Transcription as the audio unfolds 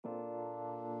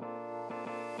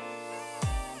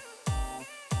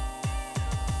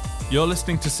You're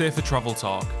listening to Safer Travel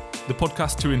Talk, the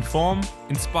podcast to inform,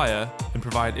 inspire, and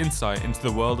provide insight into the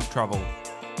world of travel.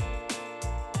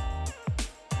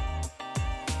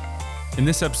 In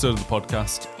this episode of the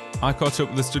podcast, I caught up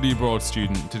with a study abroad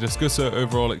student to discuss her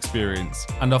overall experience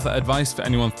and offer advice for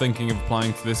anyone thinking of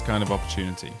applying for this kind of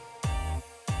opportunity.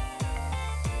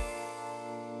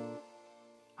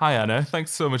 Hi Anna,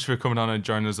 thanks so much for coming on and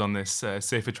joining us on this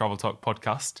Safer Travel Talk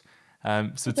podcast.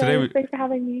 Thanks for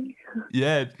having me.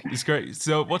 Yeah, it's great.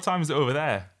 So what time is it over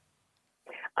there?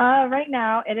 Right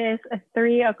now it is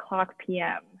 3:00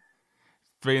 p.m.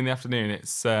 3 in the afternoon.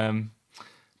 It's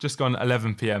just gone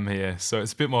 11 p.m. here, so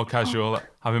it's a bit more casual.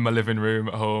 I'm in my living room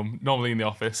at home, normally in the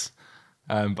office,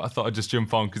 but I thought I'd just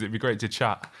jump on because it'd be great to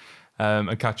chat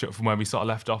and catch up from where we sort of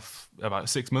left off about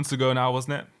 6 months ago now,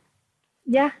 wasn't it?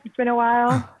 Yeah, it's been a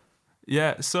while.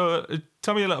 Yeah, so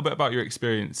tell me a little bit about your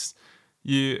experience.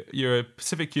 You're a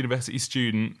Pacific University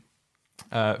student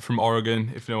from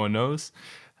Oregon, if no one knows,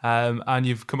 and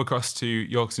you've come across to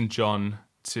York St. John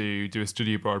to do a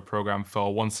study abroad program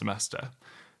for 1 semester.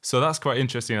 So that's quite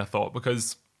interesting, I thought,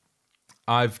 because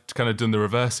I've kind of done the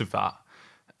reverse of that.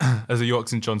 As a York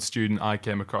St. John student, I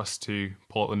came across to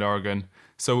Portland, Oregon.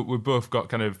 So we've both got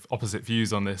kind of opposite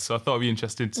views on this. So I thought it'd be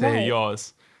interesting to hear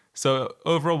yours. So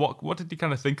overall, what did you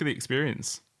kind of think of the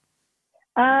experience?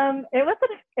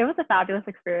 It was a fabulous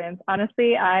experience.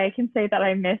 Honestly, I can say that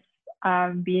I miss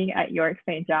being at York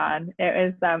St. John.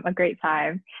 It was a great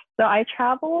time. So I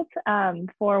traveled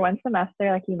for 1 semester,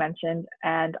 like you mentioned,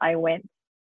 and I went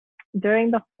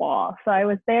during the fall. So I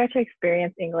was there to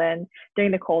experience England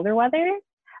during the colder weather.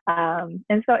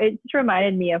 And so it just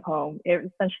reminded me of home.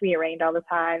 It essentially rained all the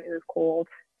time. It was cold.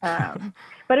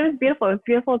 But it was beautiful. It was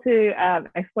beautiful to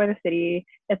explore the city.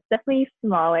 It's definitely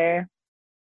smaller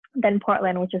than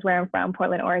Portland, which is where I'm from,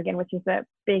 Portland, Oregon, which is a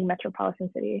big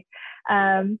metropolitan city.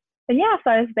 And yeah,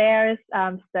 so I was there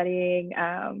studying,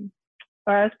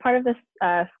 or I was part of this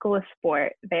school of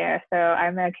sport there. So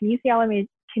I'm a kinesiology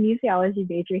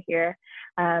major here.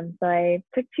 So I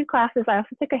took 2 classes. I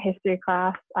also took a history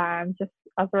class just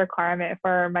as a requirement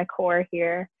for my core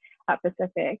here at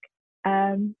Pacific.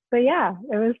 But yeah,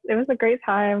 it was a great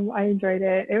time. I enjoyed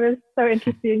it. It was so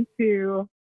interesting to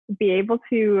be able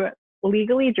to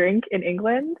legally drink in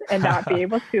England and not be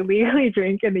able to legally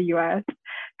drink in the US.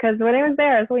 Because when I was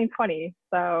there, I was only 20.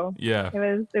 So yeah, it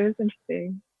was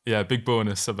interesting. Yeah, big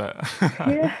bonus, I bet.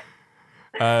 Yeah.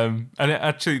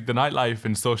 Actually, the nightlife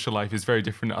and social life is very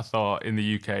different, I thought, in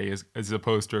the UK as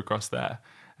opposed to across there.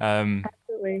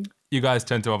 Absolutely. You guys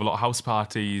tend to have a lot of house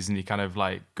parties and you kind of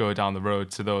like go down the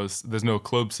road to those. There's no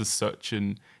clubs as such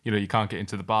and, you can't get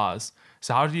into the bars.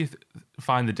 So how do you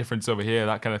find the difference over here,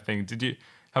 that kind of thing? Did you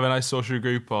have a nice social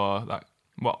group or like,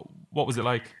 what was it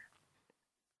like?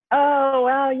 Oh,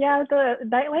 well, yeah, the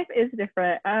nightlife is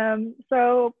different.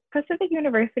 So Pacific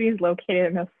University is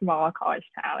located in a small college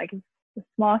town. Like it's a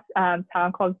small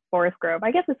town called Forest Grove.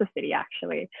 I guess it's a city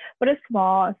actually, but it's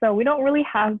small. So we don't really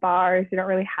have bars. We don't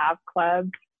really have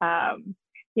clubs.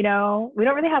 We don't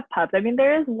really have pubs. I mean,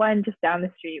 there is one just down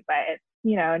the street, but it's,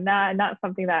 not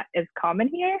something that is common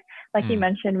here. Like you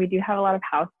mentioned, we do have a lot of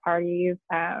house parties.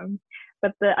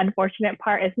 But the unfortunate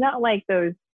part is not like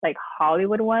those like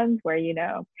Hollywood ones where,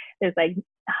 there's like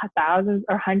thousands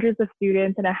or hundreds of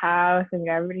students in a house and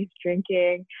everybody's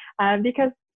drinking. Because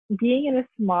being in a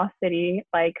small city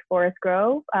like Forest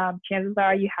Grove, chances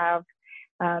are you have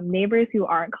neighbors who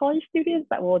aren't college students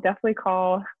that will definitely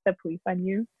call the police on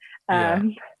you.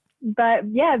 But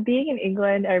yeah, being in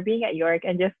England or being at York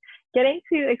and just getting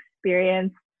to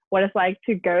experience what it's like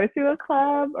to go to a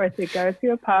club or to go to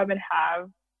a pub and have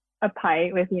a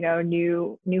pint with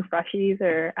new freshies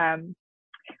or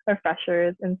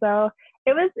freshers. And so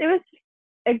it was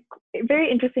a very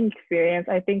interesting experience.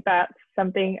 I think that's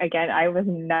something, again, I was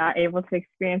not able to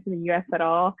experience in the US at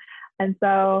all. And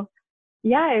so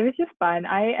yeah, it was just fun.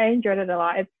 I enjoyed it a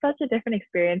lot. It's such a different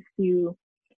experience to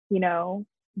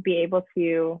be able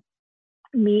to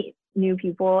meet new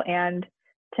people and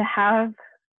to have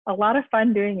a lot of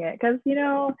fun doing it, because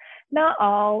not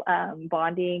all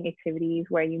bonding activities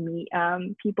where you meet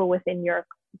people within your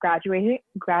graduating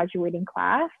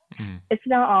class, it's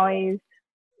not always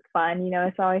fun.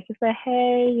 It's always just a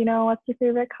hey, what's your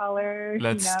favorite color?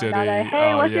 Let's study. Not a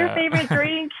hey, what's your favorite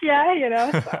drink?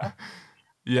 So.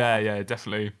 Yeah,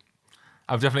 definitely.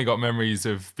 I've definitely got memories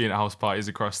of being at house parties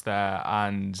across there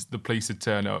and the police would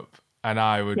turn up and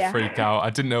I would freak out.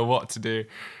 I didn't know what to do.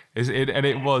 And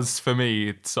it was, for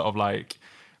me, sort of like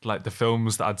the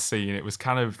films that I'd seen. It was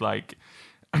kind of like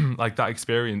that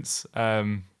experience.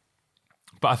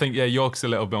 But I think, yeah, York's a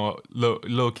little bit more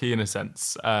low key in a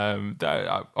sense.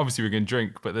 Obviously, we can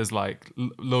drink, but there's like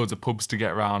loads of pubs to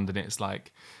get around, and it's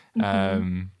like,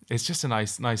 it's just a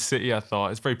nice city. I thought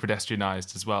it's very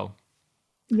pedestrianised as well.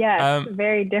 Yes,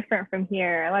 very different from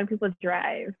here. A lot of people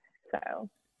drive, so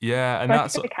yeah, and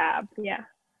especially the cab. Yeah,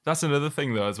 that's another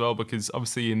thing though as well, because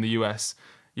obviously in the US,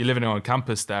 you're living on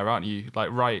campus there, aren't you?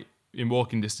 Like right in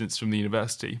walking distance from the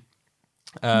university.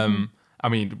 I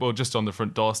mean, well, just on the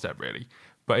front doorstep, really.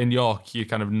 But in York, you're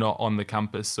kind of not on the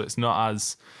campus, so it's not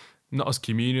as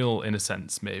communal in a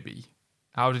sense, maybe.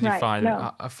 How did you find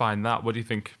that? What do you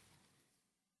think?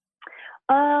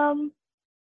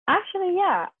 Actually,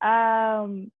 yeah.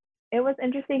 It was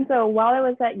interesting. So while I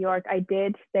was at York, I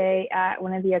did stay at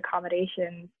one of the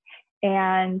accommodations,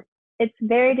 and it's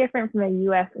very different from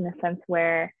the US in the sense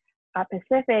where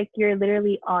Pacific, you're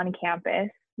literally on campus.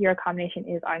 Your accommodation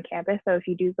is on campus. So if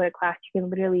you do go to class, you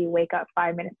can literally wake up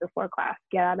 5 minutes before class,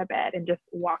 get out of bed, and just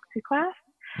walk to class.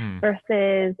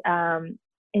 Versus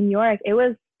in York, it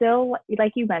was still,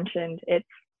 like you mentioned, it's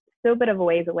still a bit of a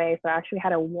ways away. So I actually had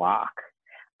to walk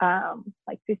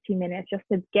like 15 minutes just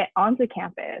to get onto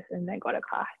campus and then go to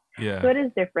class. Yeah. So it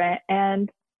is different.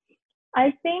 And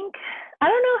I think, I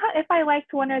don't know if I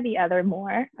liked one or the other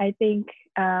more. I think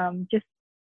just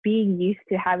being used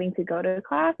to having to go to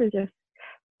class is just,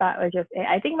 that was just it.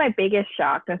 I think my biggest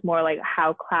shock was more like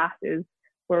how classes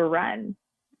were run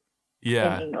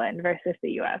in England versus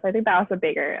the US. I think that was a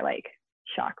bigger like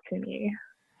shock to me.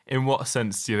 In what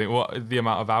sense do you think? What the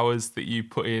amount of hours that you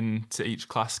put into each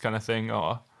class kind of thing,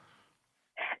 or?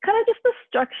 Kind of just the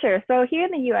structure. So here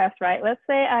in the US, right, let's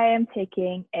say I am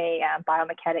taking a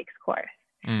biomechanics course,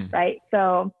 right?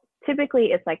 So typically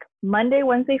it's like Monday,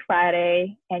 Wednesday,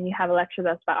 Friday, and you have a lecture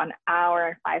that's about an hour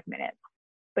and 5 minutes.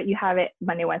 But you have it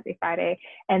Monday, Wednesday, Friday,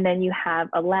 and then you have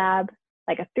a lab,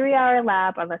 like a 3-hour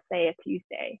lab on, let's say, a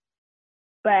Tuesday.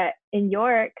 But in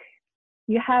York,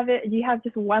 you have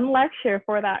just one lecture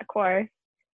for that course,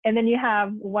 and then you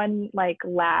have one like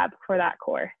lab for that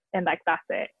course, and like that's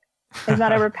it. It's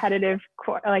not a repetitive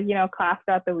class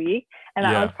throughout the week, and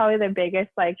that was probably the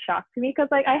biggest like shock to me, because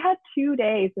like I had 2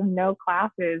 days of no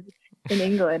classes in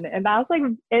England, and that was like,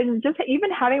 and just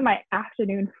even having my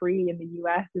afternoon free in the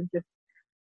US is just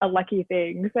a lucky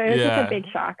thing. So it was just a big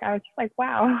shock. I was just like,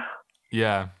 wow.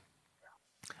 Yeah.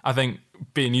 I think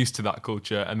being used to that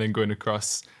culture and then going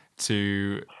across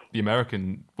to the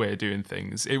American way of doing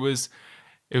things, it was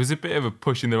a bit of a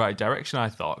push in the right direction, I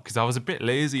thought, because I was a bit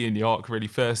lazy in York really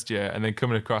first year, and then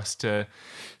coming across to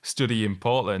study in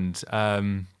Portland,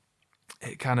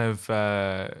 it kind of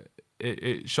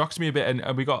it shocked me a bit,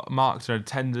 and we got marked on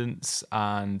attendance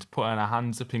and putting our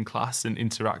hands up in class and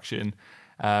interaction.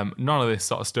 None of this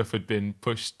sort of stuff had been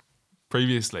pushed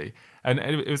previously, and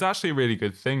it was actually a really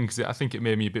good thing, because I think it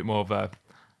made me a bit more of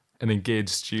an engaged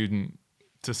student,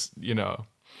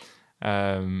 and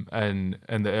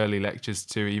the early lectures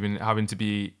too, even having to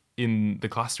be in the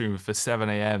classroom for 7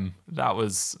 a.m. That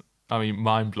was, I mean,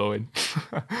 mind-blowing.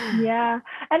 Yeah,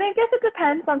 and I guess it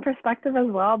depends on perspective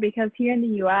as well, because here in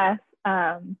the US,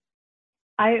 I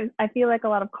feel like a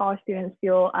lot of college students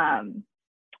feel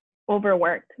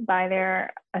overworked by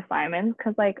their assignments,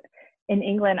 because like in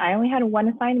England, I only had one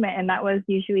assignment, and that was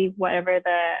usually whatever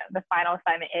the final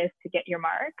assignment is to get your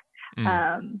mark.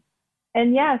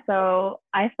 And yeah, so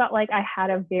I felt like I had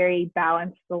a very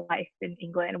balanced life in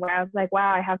England, where I was like,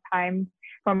 wow, I have time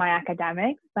for my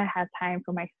academics, I had time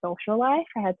for my social life,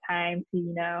 I had time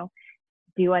to,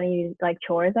 do any like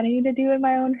chores that I need to do in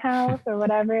my own house or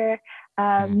whatever.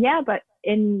 Yeah, but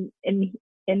in the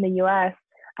US,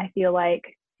 I feel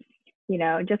like,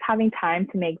 just having time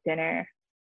to make dinner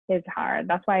is hard.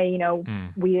 That's why,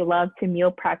 we love to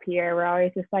meal prep here. We're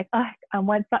always just like,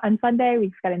 on Sunday, we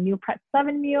just got to meal prep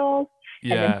 7 meals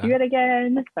and then do it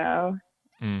again. So.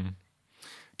 Do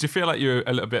you feel like you're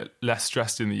a little bit less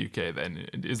stressed in the UK then?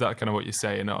 Is that kind of what you're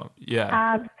saying? Or, yeah.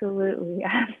 Absolutely.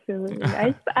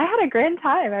 I had a great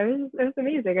time. It was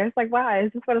amazing. I was like, wow,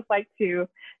 is this what it's like to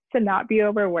not be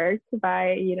overworked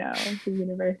by, the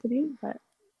university? But.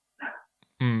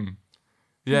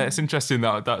 Yeah, it's interesting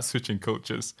that switching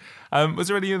cultures. Was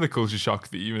there any other culture shock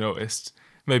that you noticed,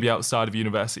 maybe outside of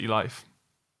university life?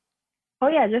 Oh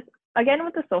yeah, just again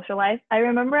with the social life. I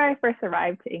remember I first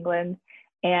arrived to England,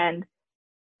 and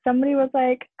somebody was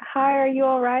like, "Hi, are you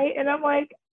all right?" And I'm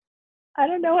like, "I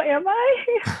don't know, am I?"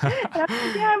 And I'm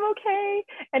like, "Yeah, I'm okay."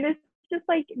 And it's just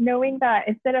like knowing that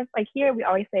instead of like here, we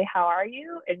always say, "How are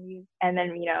you?" and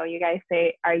then you guys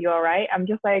say, "Are you all right?" I'm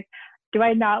just like, do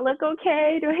I not look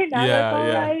okay? Do I not look all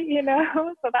right?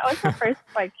 So that was the first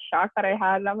shock that I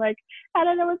had. And I'm like, I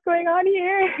don't know what's going on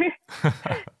here.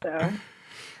 So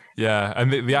Yeah,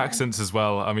 and the Yeah. accents as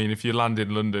well. I mean, if you land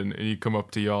in London and you come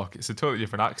up to York, it's a totally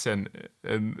different accent,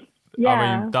 and I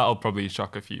mean Yeah. that'll probably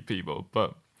shock a few people,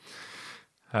 but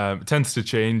it tends to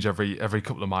change every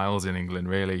couple of miles in England.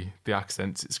 Really, the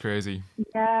accents, it's crazy.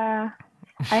 Yeah.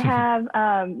 I have,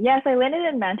 yes, I landed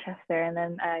in Manchester and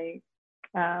then I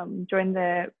joined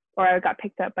or I got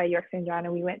picked up by York St. John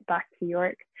and we went back to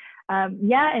York.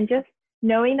 Yeah, and just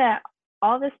knowing that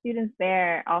all the students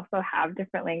there also have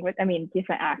different language, I mean,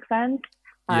 different accents.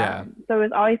 Yeah, So it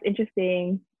was always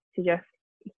interesting to just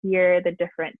hear the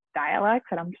different dialects.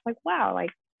 And I'm just like, wow, like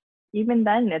even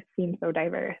then it seems so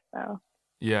diverse. So,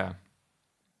 yeah.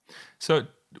 So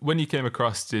when you came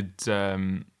across, did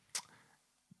the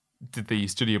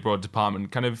study abroad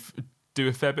department kind of do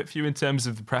a fair bit for you in terms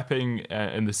of the prepping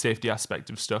and the safety aspect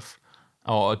of stuff,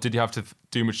 or did you have to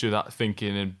do much of that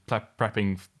thinking and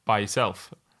prepping by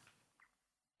yourself?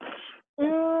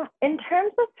 in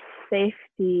terms of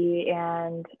safety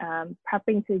and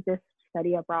prepping to just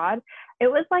study abroad, it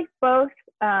was like both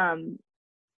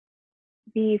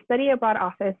the study abroad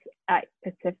office at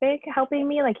Pacific helping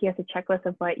me. Like he has a checklist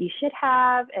of what you should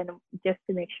have, and just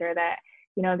to make sure that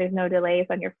there's no delays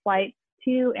on your flight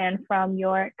to and from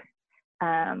York,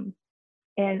 and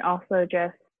also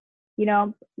just you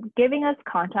know giving us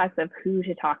contacts of who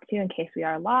to talk to in case we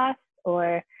are lost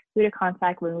or who to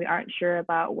contact when we aren't sure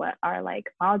about what our like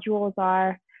modules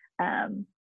are.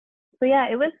 So yeah,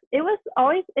 it was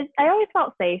always I always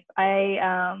felt safe.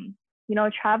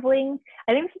 Traveling.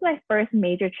 I think this is my first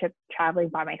major trip traveling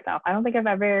by myself. I don't think I've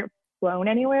ever flown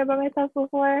anywhere by myself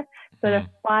before. So to Mm,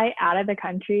 fly out of the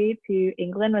country to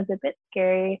England was a bit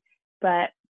scary, but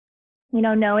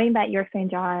knowing that York St.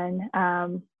 John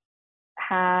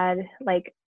had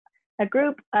like a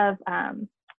group of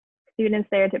students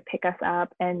there to pick us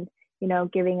up and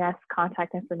giving us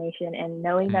contact information and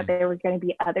knowing that mm, there were going to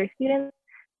be other students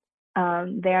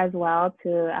there as well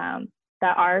to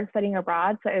that are studying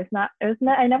abroad. So it was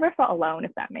not I never felt alone,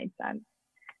 if that made sense.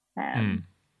 mm.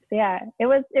 So yeah, it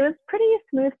was pretty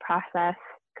smooth process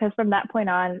because from that point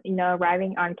on,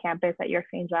 arriving on campus at York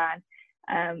St.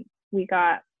 John, we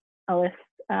got a list,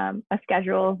 a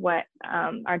schedule of what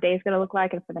our day is going to look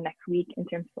like and for the next week in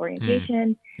terms of Mm.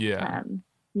 orientation. Yeah,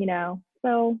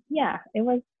 So yeah, it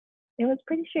was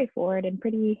pretty straightforward and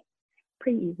pretty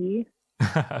easy.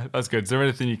 that's good. Is there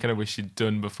anything you kind of wish you'd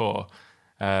done before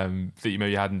that you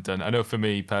maybe hadn't done? I know for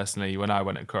me personally, when I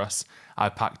went across, I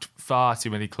packed far too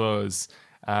many clothes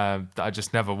that I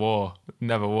just never wore.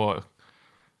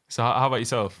 So how about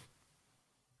yourself?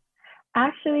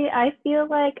 Actually, I feel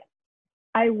like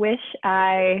I wish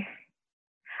I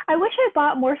I wish I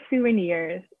bought more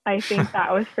souvenirs. I think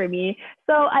that was for me.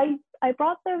 So I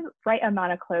brought the right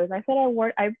amount of clothes. I said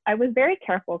I was very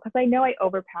careful because I know I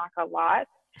overpack a lot.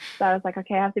 So I was like,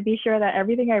 okay, I have to be sure that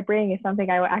everything I bring is something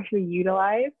I will actually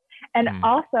utilize. And Mm.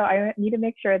 also I need to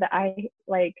make sure that I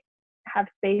like have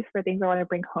space for things I want to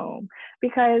bring home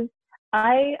because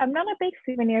I'm not a big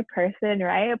souvenir person,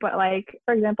 right? But like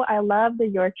for example, I love the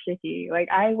Yorkshire tea. Like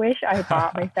I wish I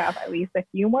bought myself at least a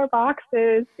few more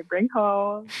boxes to bring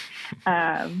home.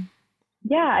 Um,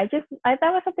 yeah, that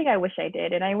was something I wish I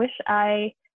did, and I wish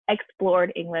I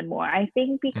explored England more. I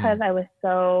think because Mm. I was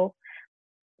so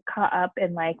caught up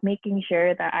in like making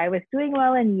sure that I was doing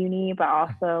well in uni, but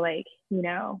also like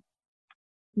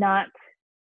not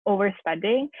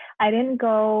overspending. I didn't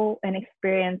go and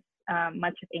experience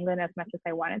much of England as much as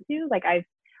I wanted to. Like I've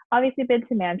obviously been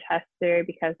to Manchester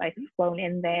because I've flown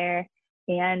in there,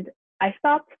 and I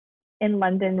stopped in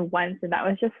London once, and that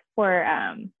was just for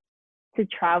to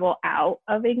travel out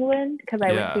of England because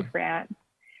I went to Yeah. France.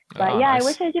 But Oh, yeah, I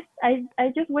wish nice.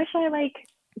 I just wish I like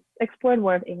explored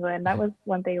more of England. That was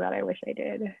one thing that I wish I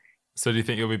did. So do you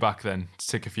think you'll be back then to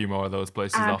tick a few more of those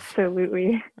places off?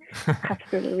 Absolutely.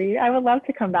 Absolutely. I would love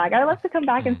to come back. I would love to come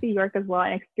back and Mm. see York as well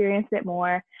and experience it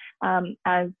more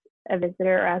as a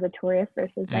visitor or as a tourist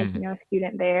versus like, Mm. a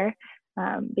student there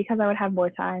because I would have more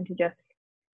time to just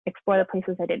explore the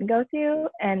places I didn't go to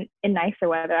and in nicer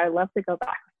weather. I love to go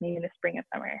back maybe in the spring and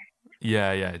summer.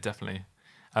 Yeah, yeah, definitely.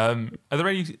 Are there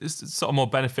any sort of more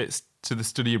benefits to the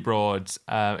study abroad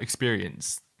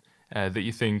experience that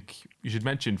you think you should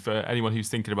mention for anyone who's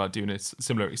thinking about doing a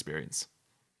similar experience?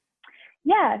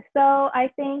 Yeah, so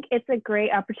I think it's a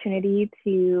great opportunity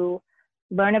to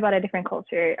learn about a different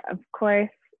culture. Of course,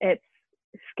 it's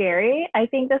scary. I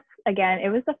think this, again, it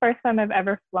was the first time I've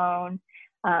ever flown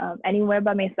anywhere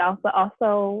by myself, but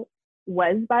also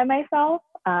was by myself.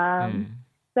 Mm.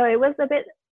 So it was a bit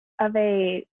of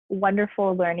a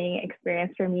wonderful learning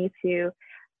experience for me to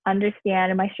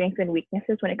understand my strengths and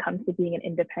weaknesses when it comes to being an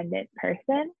independent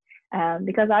person.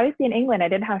 Because obviously in England, I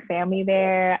didn't have family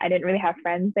there. I didn't really have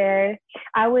friends there.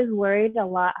 I was worried a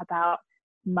lot about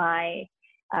my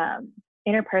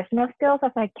interpersonal skills. I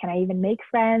was like, can I even make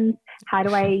friends? How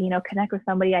do I, connect with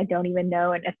somebody I don't even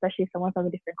know, and especially someone from a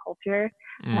different culture?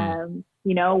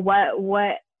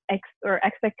 What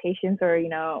expectations or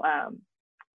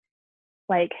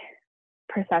like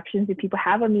perceptions do people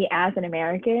have of me as an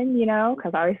American?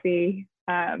 Because obviously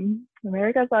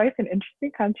America is always an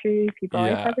interesting country. People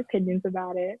always have opinions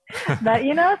about it. But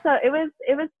so it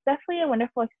was definitely a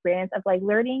wonderful experience of like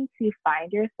learning to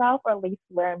find yourself, or at least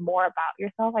learn more about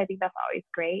yourself. I think that's always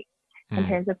great in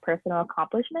terms of personal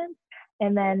accomplishments.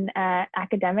 And then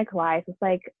academic wise,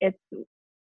 it's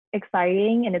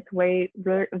exciting, and it's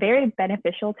very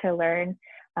beneficial to learn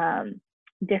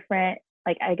different,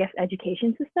 like, I guess,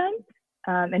 education systems.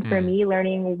 And for me,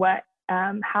 learning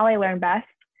how I learn best.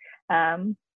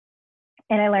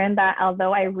 And I learned that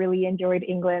although I really enjoyed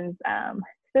England's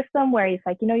system, where it's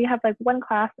like, you have like one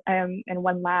class and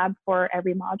one lab for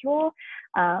every module.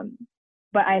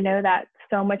 But I know that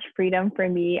so much freedom for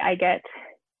me, I get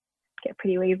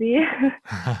pretty lazy.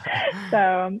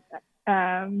 so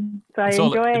I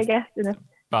enjoy, I guess, in a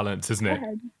balance, isn't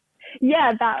it?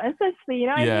 Yeah, balance. Essentially,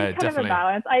 I need kind definitely. of a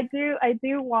balance. I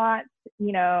do want,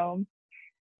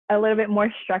 a little bit more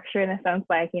structure, in a sense,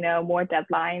 like, more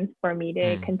deadlines for me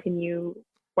to continue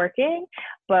working,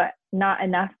 but not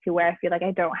enough to where I feel like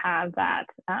I don't have that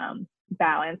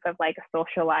balance of like a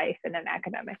social life and an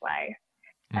academic life.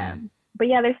 But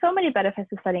yeah, there's so many benefits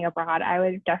to studying abroad. I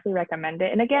would definitely recommend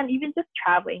it. And again, even just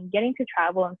traveling, getting to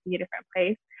travel and see a different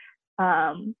place.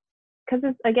 Because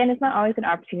it's not always an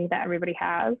opportunity that everybody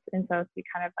has. And so to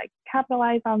kind of like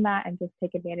capitalize on that and just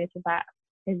take advantage of that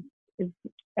is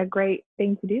a great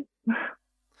thing to do.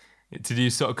 Did you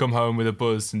sort of come home with a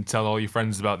buzz and tell all your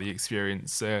friends about the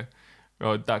experience, or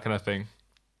that kind of thing?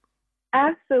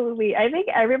 Absolutely. I think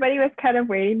everybody was kind of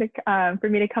waiting for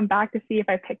me to come back to see if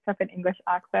I picked up an English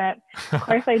accent. Of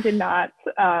course, I did not.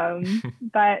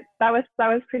 But that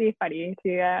was pretty funny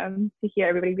to hear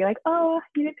everybody be like, "Oh,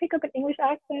 you didn't pick up an English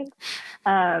accent."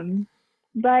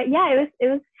 But yeah, it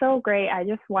was so great. I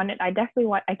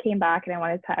came back and I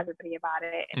wanted to tell everybody about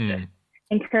it, and just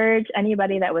encourage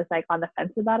anybody that was like on the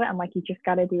fence about it. I'm like, you just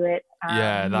got to do it.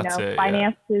 That's it.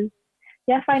 Finances.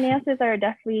 Yeah, finances are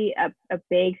definitely a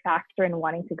big factor in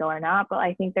wanting to go or not. But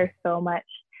I think there's so much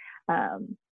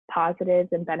positives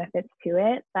and benefits to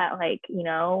it that, like,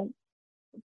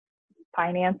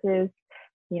 finances,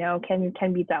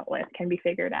 can be dealt with, can be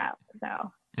figured out.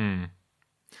 So.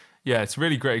 Yeah, it's a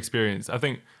really great experience. I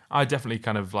think I definitely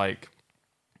kind of like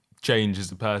changed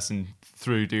as a person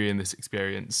through doing this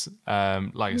experience,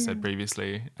 like I said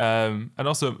previously. And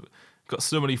also got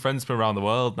so many friends from around the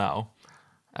world now,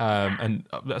 and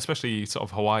especially sort of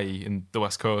Hawaii and the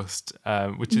West Coast,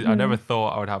 which is, I never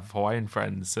thought I would have Hawaiian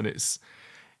friends. And it's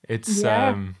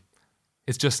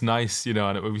just nice,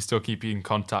 and we still keep in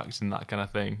contact and that kind of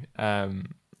thing.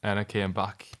 And I came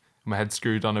back, my head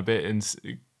screwed on a bit and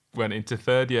went into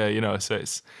third year, so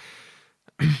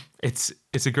it's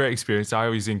a great experience. I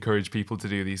always encourage people to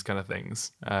do these kind of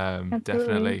things.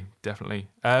 Definitely.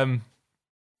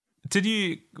 Did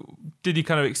you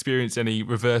kind of experience any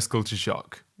reverse culture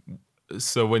shock?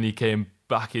 So when you came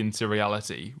back into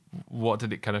reality, what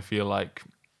did it kind of feel like?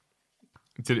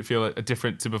 Did it feel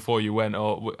different to before you went,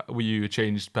 or were you a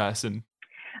changed person?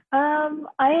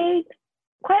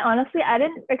 Quite honestly, I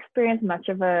didn't experience much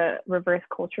of a reverse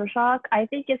culture shock. I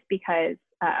think it's because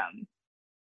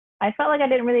I felt like I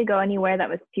didn't really go anywhere that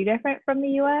was too different from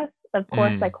the US. Of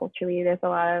course, like culturally, there's a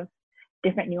lot of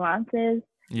different nuances.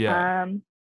 Yeah.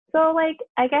 So like,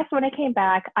 I guess when I came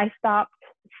back, I stopped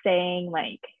saying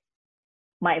like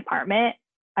my apartment.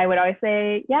 I would always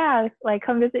say, yeah, like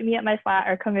come visit me at my flat,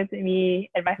 or come visit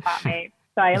me and my flatmate.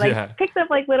 So I picked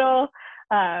up like little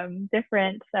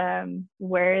different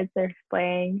words or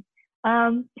slang.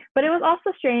 But it was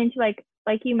also strange, like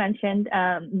you mentioned,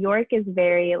 York is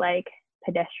very like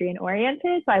pedestrian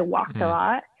oriented, so I walked a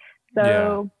lot.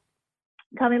 So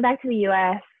coming back to the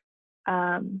US,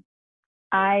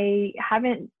 I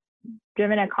haven't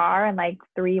driven a car in like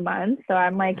 3 months, so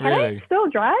I'm like, can I still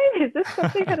drive? Is this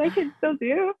something that I can still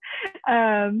do? So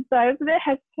I was a bit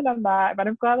hesitant on that, but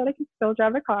I'm glad that I can still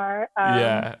drive a car.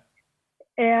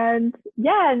 And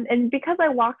because I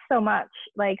walk so much,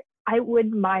 like I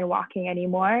wouldn't mind walking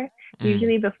anymore.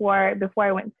 Usually before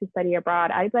I went to study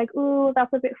abroad, I'd be like, ooh,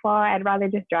 that's a bit far. I'd rather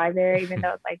just drive there, even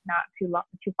though it's like not too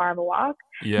far of a walk.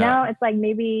 Now it's like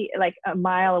maybe like a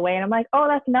mile away, and I'm like, oh,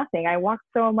 that's nothing. I walked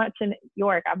so much in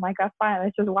York. I'm like, that's fine.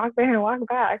 Let's just walk there and walk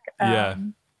back.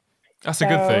 That's a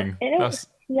good thing.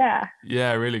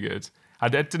 Yeah, really good. I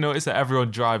had to notice that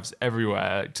everyone drives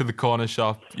everywhere to the corner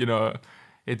shop.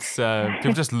 It's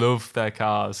people just love their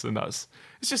cars, and it's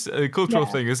just a cultural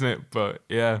thing, isn't it? But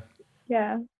yeah.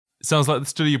 It sounds like the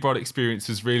study abroad experience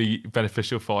was really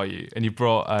beneficial for you, and you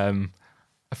brought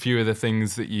a few of the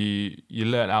things that you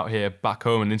learned out here back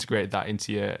home and integrated that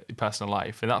into your personal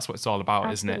life, and that's what it's all about.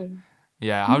 Absolutely. Isn't it?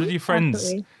 Yeah. How did your friends?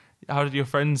 Absolutely. How did your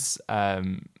friends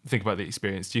think about the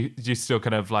experience? Do you still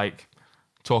kind of like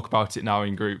talk about it now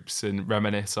in groups and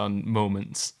reminisce on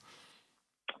moments?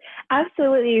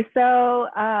 Absolutely. So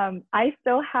I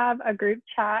still have a group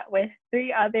chat with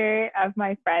 3 other of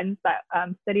my friends that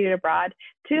studied abroad.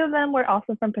 2 of them were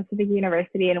also from Pacific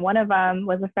University, and one of them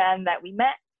was a friend that we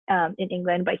met in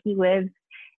England, but he lives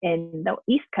in the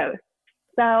East Coast.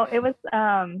 So it was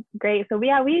great. So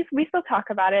we still talk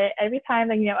about it every time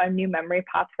that a new memory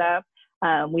pops up.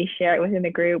 We share it within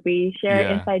the group. We share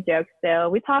inside jokes still.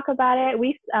 We talk about it.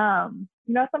 We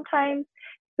sometimes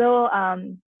still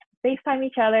FaceTime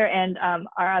each other and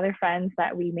our other friends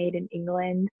that we made in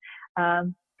England.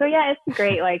 So yeah, it's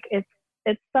great. Like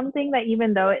it's something that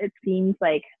even though it seems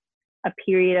like a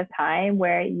period of time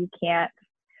where you can't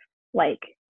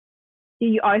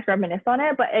you always reminisce on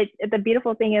it, but the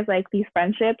beautiful thing is like these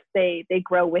friendships, they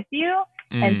grow with you.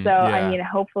 And so, I mean,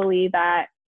 hopefully that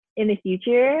in the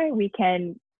future we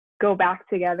can go back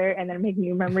together and then make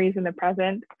new memories in the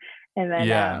present and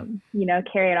then,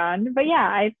 carry it on. But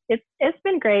yeah, it's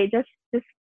been great. Just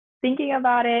thinking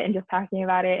about it and just talking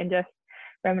about it and just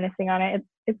reminiscing on it.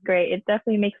 It's great. It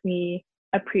definitely makes me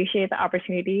appreciate the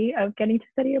opportunity of getting to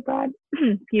study abroad.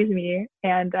 Excuse me.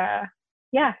 And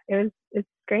it's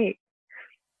great.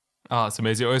 Oh, it's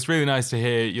amazing. It's really nice to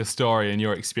hear your story and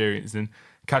your experience and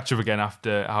catch up again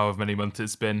after however many months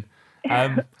it's been.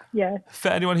 Yeah. For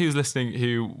anyone who's listening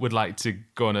who would like to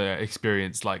go on an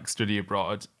experience like study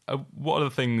abroad, what other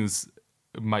things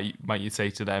might you say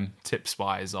to them,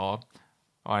 tips-wise or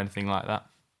anything like that?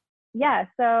 Yeah,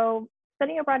 so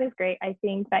studying abroad is great. I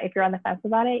think that if you're on the fence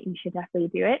about it, you should definitely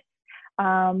do it.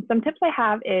 Some tips I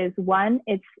have is, one,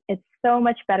 it's so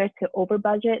much better to over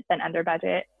budget than under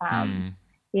budget.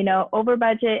 Over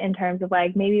budget in terms of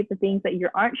like maybe the things that you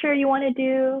aren't sure you want to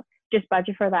do, just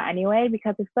budget for that anyway,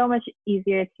 because it's so much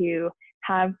easier to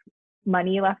have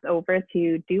money left over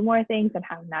to do more things and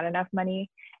have not enough money.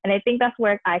 And I think that's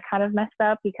where I kind of messed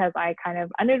up because I kind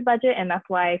of under budget, and that's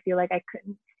why I feel like I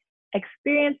couldn't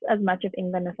experience as much of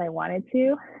England as I wanted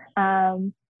to.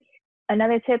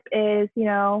 Another tip is,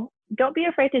 don't be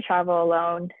afraid to travel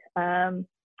alone.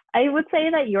 I would say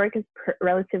that York is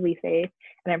relatively safe,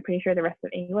 and I'm pretty sure the rest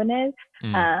of England is.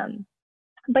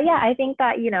 But yeah, I think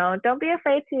that, don't be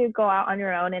afraid to go out on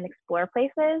your own and explore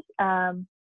places,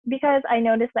 because I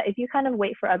noticed that if you kind of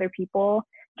wait for other people,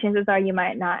 chances are you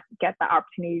might not get the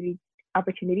opportunity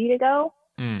to go.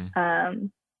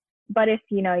 But if,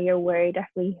 you're worried,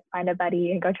 definitely find a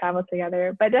buddy and go travel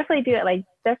together. But definitely do it. Like,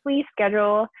 definitely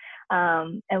schedule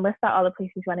and list out all the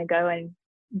places you want to go and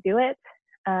do it.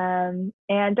 And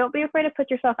don't be afraid to put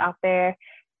yourself out there,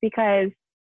 because,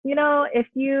 if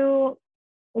you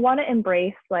want to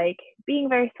embrace like being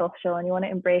very social and you want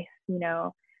to embrace,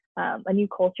 a new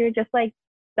culture, just like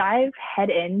dive head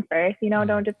in first,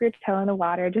 don't dip your toe in the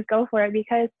water, just go for it,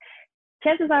 because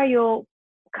chances are you'll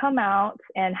come out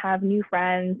and have new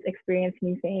friends, experience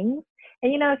new things.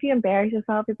 And, if you embarrass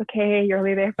yourself, it's okay. You're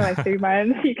only there for like 3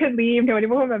 months. You can leave. Nobody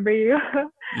will remember you.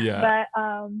 Yeah.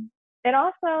 But, and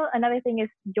also another thing is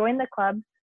join the clubs.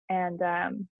 And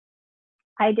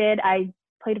I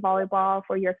played volleyball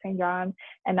for York St. John,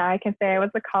 and now I can say I was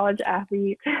a college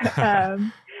athlete.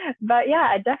 But yeah,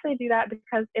 I definitely do that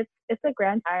because it's a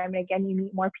grand time. And again, you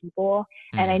meet more people.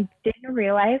 And I didn't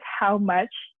realize how much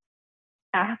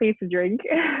athletes drink.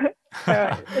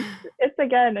 So it's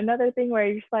again another thing where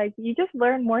you're just like, you just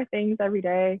learn more things every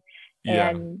day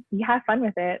and you have fun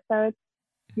with it. So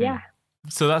it's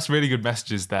So that's really good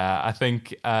messages there. I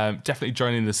think definitely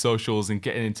joining the socials and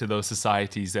getting into those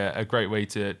societies are a great way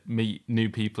to meet new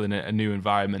people in a new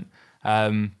environment.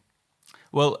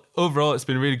 Well, overall, it's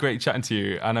been really great chatting to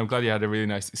you, and I'm glad you had a really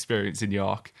nice experience in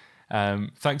York.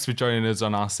 Thanks for joining us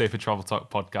on our Safer Travel Talk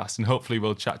podcast, and hopefully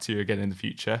we'll chat to you again in the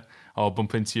future or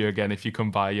bump into you again if you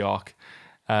come by York.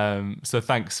 So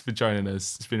thanks for joining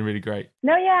us. It's been really great.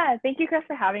 No, yeah. Thank you, Chris,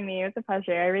 for having me. It was a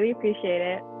pleasure. I really appreciate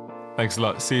it. Thanks a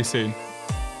lot. See you soon.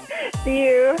 See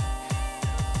you.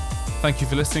 Thank you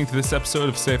for listening to this episode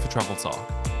of Safer Travel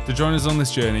Talk. To join us on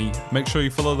this journey, make sure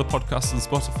you follow the podcast on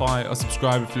Spotify or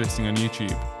subscribe if you're listening on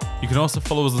YouTube. You can also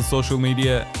follow us on social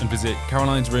media and visit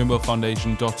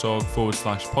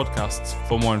carolinesrainbowfoundation.org/podcasts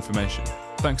for more information.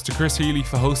 Thanks to Chris Healy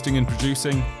for hosting and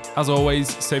producing. As always,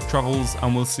 safe travels,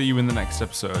 and we'll see you in the next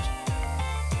episode.